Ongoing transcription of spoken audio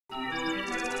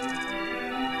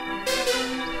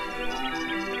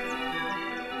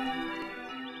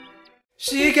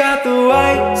She got the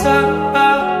white top,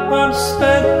 I wanna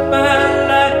spend my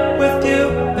life with you,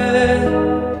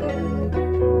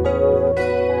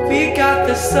 We got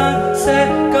the sunset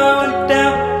going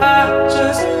down, I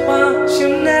just want you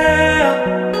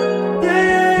now,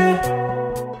 yeah.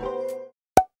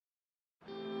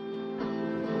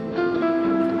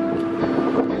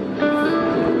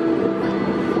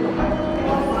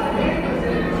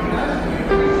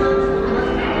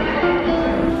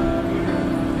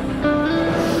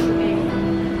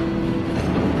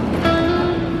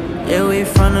 Yeah, we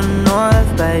from the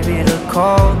north, baby, the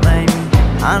cold made me.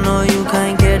 I know you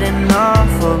can't get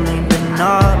enough of me, been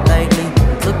up lately.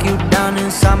 Took you down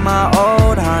inside my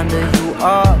old Honda, you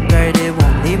upgraded.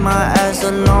 Won't leave my ass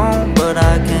alone, but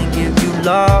I can't give you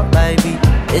love, baby.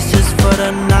 It's just for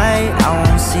the night, I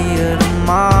won't see you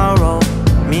tomorrow.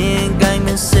 Me and gang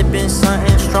been sipping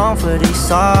something strong for these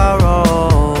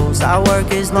sorrows. I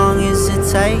work as long as it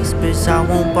takes, bitch, I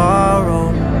won't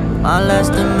borrow. My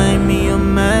last done made me a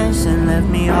mess and left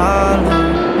me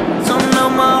hollow. So now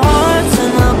my heart's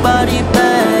in a body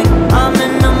bag. I'm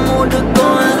in the mood to go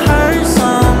and hurt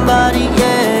somebody,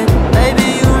 yeah. Baby,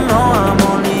 you know I'm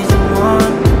only the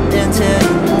one. Then tell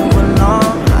you move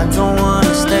along. I don't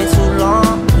wanna stay too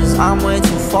long, cause I'm way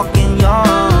too fucking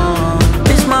young.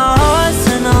 Bitch, my heart's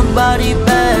in a body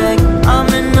bag.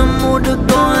 I'm in the mood to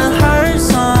go and hurt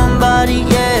somebody,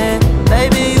 yeah.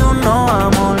 Baby, you know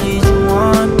I'm only the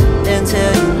one. Then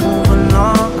tell you move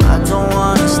along. I don't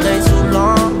wanna stay too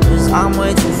long, cause I'm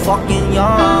way too fucking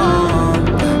young.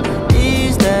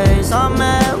 These days I'm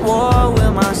at war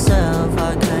with myself.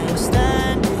 I can't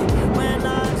stand it when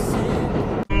I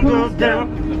sit. Goes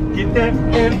down, get that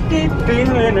empty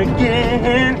feeling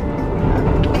again.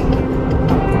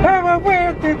 How I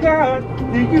wish to God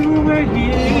that you were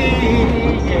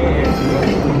here,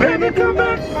 yeah. Baby, come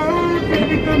back home,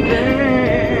 baby, come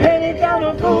back. Anytime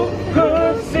a fool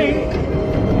could see,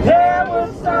 there was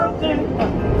something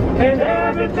and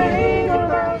everything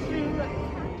about you.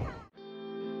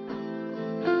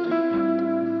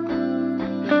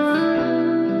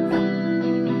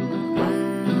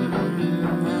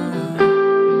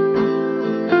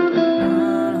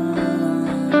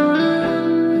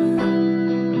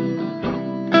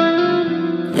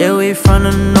 Yeah, we from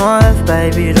the north,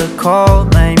 baby, the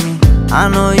cold made me. I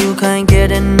know you can't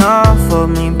get enough of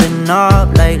me, been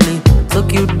up lately.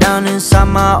 Took you down inside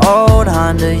my old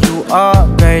Honda, you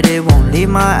upgraded. Won't leave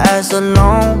my ass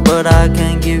alone, but I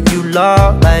can't give you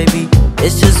love, baby.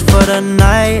 It's just for the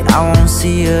night, I won't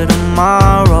see you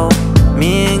tomorrow.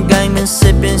 Me and gang been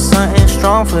sipping something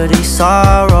strong for these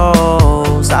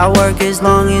sorrows. I work as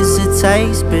long as it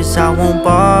takes, bitch, I won't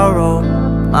borrow.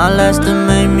 My last done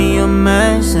made me a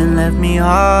mess and left me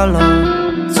hollow.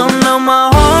 So now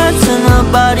my heart's in a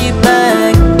body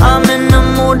bag. I'm in the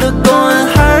mood to go and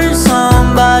hurt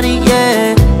somebody,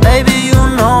 yeah. Baby, you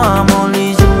know I'm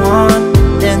only the one.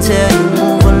 Then tell you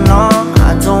move along.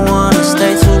 I don't wanna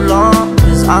stay too long,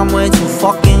 cause I'm way too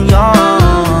fucking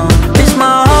young. Bitch,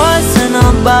 my heart's in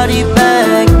a body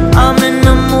bag. I'm in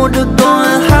the mood to go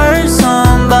and hurt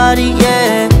somebody,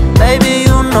 yeah. Baby,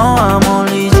 you know I'm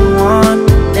only the one.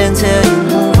 Then tell you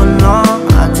move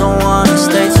along. I don't wanna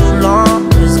stay too long,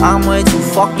 cause I'm way too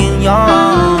fucking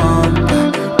young.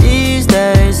 These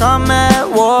days I'm at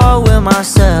war with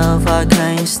myself. I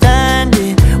can't stand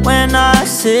it when I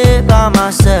sit by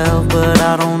myself, but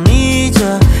I don't need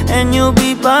you, and you'll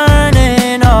be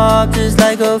burning up just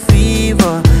like a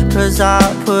fever, cause I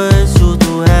put you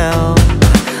through hell.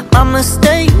 My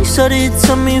mistakes shut it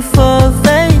to me for a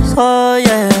face, oh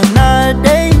yeah.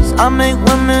 Nowadays I make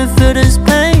women feel this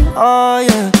pain, oh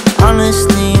yeah.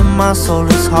 Honestly, my soul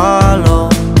is hollow.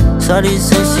 Shawty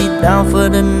says she down for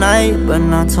the night, but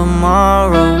not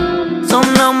tomorrow. So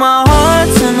now my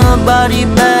heart's in a body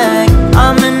bag.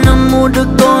 I'm in the mood to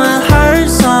go and hurt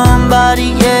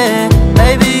somebody, yeah.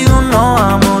 Baby, you know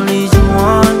I'm only the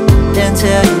one. Then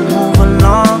tell you move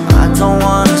along. I don't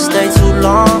wanna stay too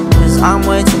long, cause I'm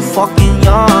way too fucking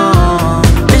young.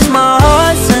 Bitch, my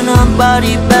heart's in a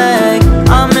body bag.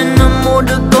 I'm in the mood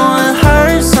to go and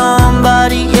hurt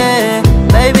somebody, yeah.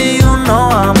 Baby, you know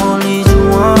I'm only the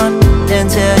one. Then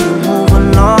tell you move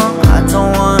along. I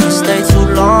don't wanna stay too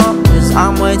long, cause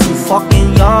I'm way too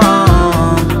fucking young.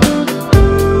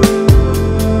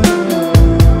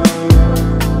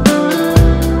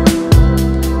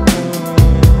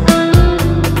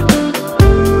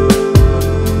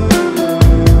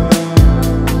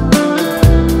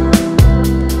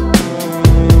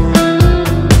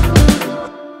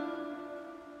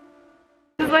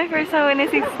 time when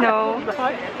I see snow.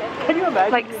 Can you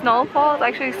imagine? Like snowfall is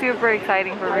actually super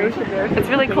exciting for me. It's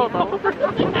really cold though.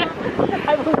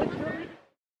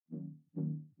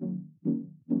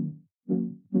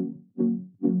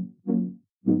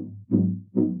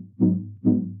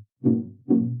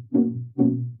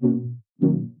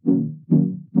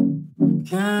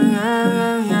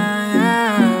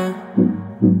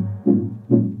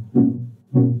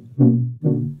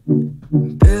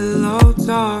 Pillow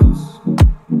talks.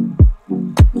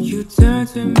 You turn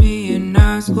to me and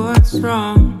ask what's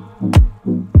wrong.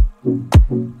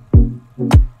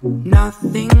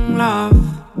 Nothing, love.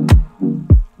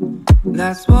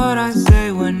 That's what I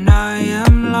say when I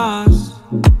am lost.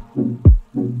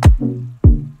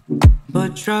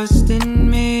 But trust in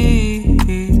me,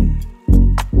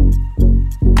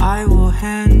 I will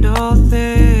handle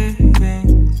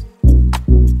things.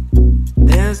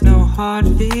 There's no hard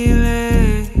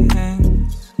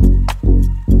feelings,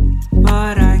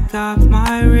 but I got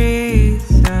my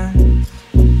reasons.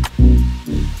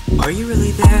 Are you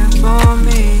really there for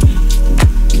me?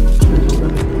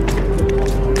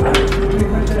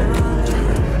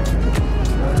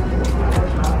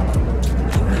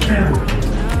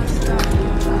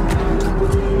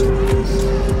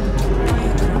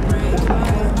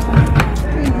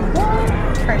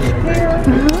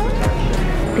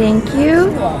 Thank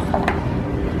you.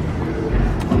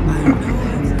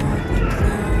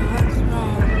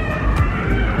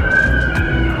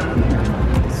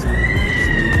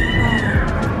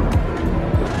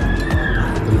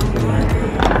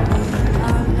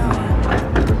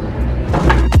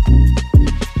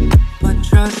 But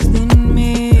trust in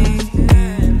me,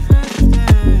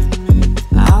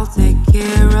 I'll take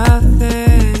care of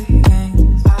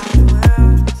things.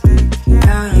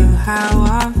 Tell you how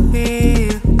I'm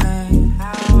feeling,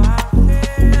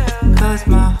 'cause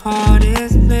my heart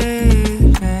is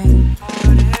bleeding.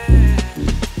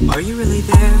 Are you really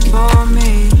there for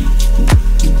me?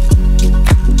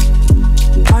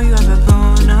 Are you ever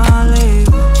gonna leave?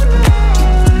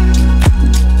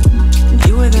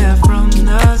 You were there from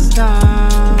the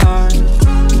start.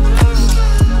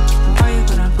 Are you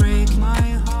gonna break my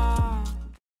heart?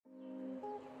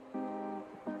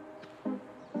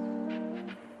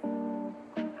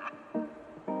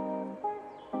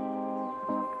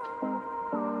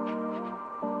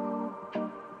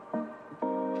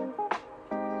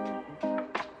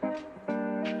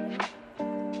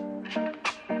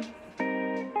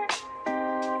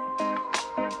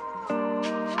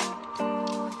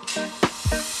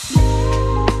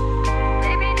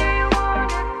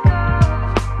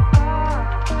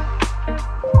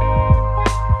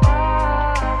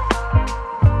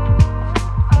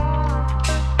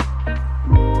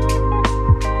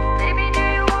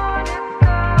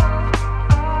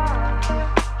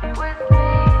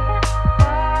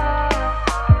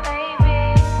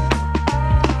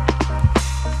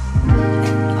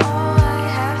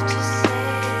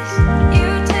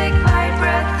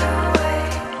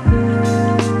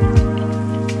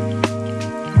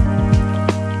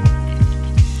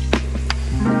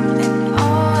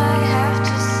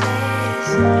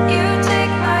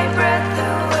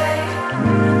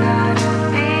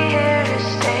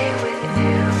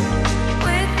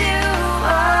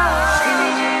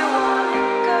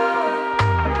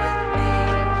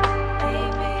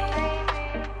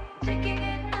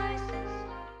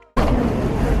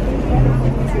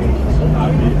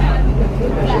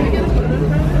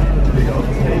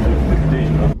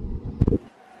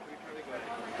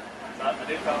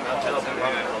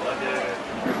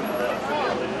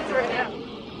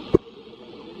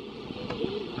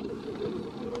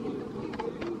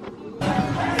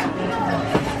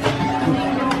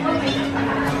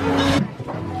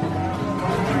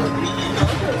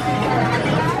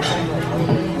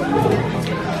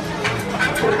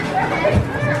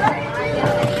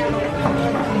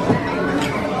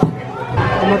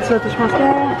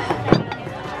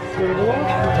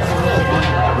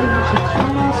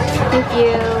 Thank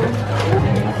you.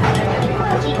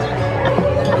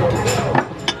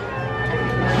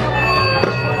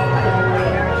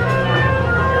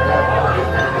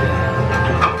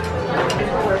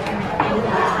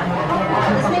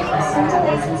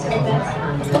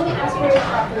 Only ask for your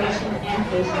cooperation and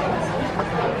patience.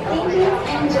 Thank you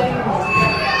and enjoy your meal.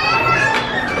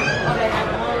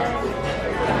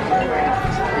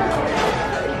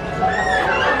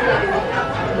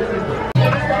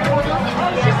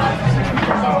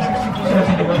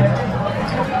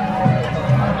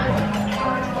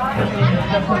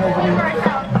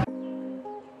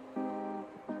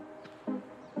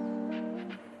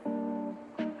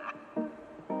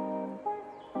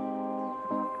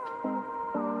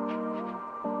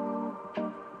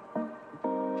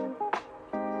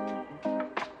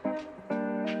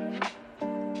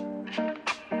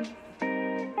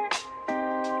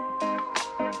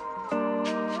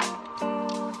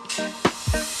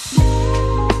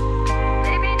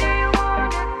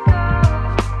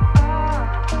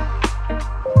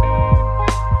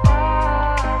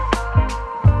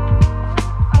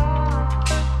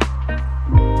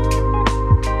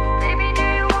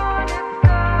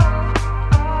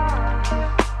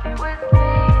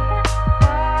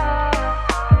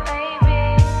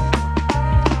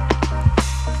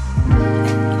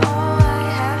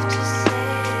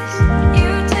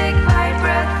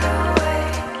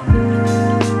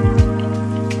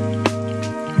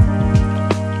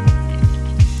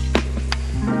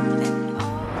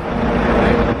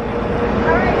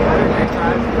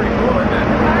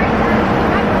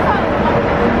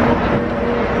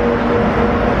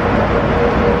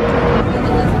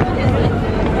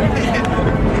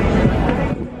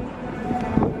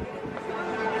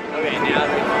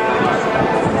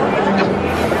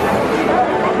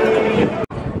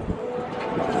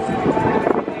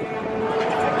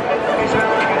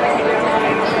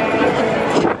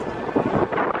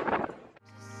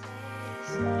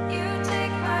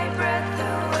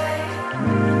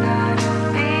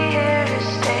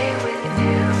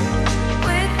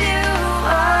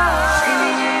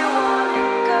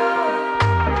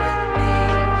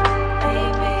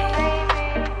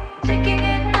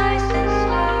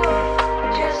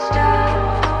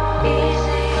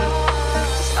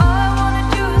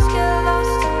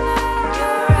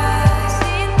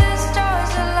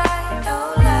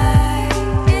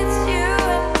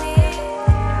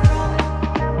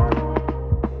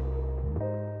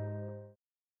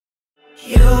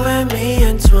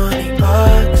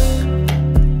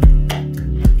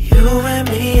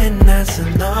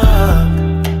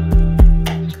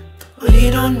 We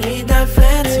don't need that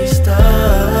fancy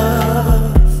stuff.